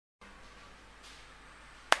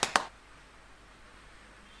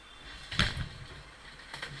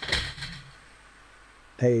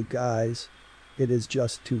Hey guys. It is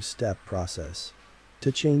just two-step process.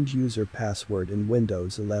 To change user password in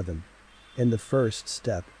Windows 11. In the first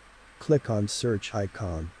step, click on search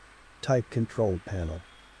icon. Type control panel.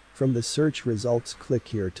 From the search results click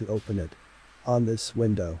here to open it. On this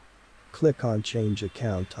window, click on change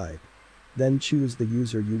account type. Then choose the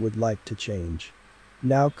user you would like to change.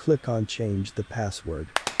 Now click on change the password.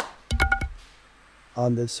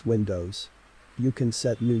 On this Windows, you can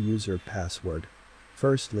set new user password.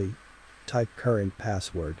 Firstly, type current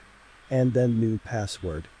password. And then new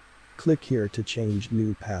password. Click here to change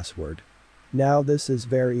new password. Now this is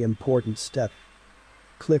very important step.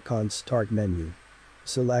 Click on start menu.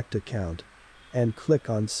 Select account. And click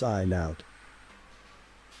on sign out.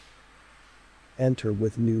 Enter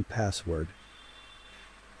with new password.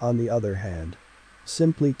 On the other hand,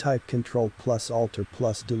 simply type Ctrl plus Alt or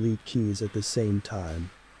plus Delete keys at the same time.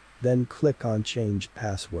 Then click on change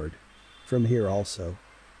password. From here also,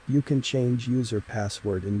 you can change user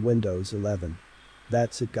password in Windows 11.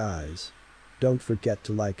 That's it guys. Don't forget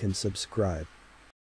to like and subscribe.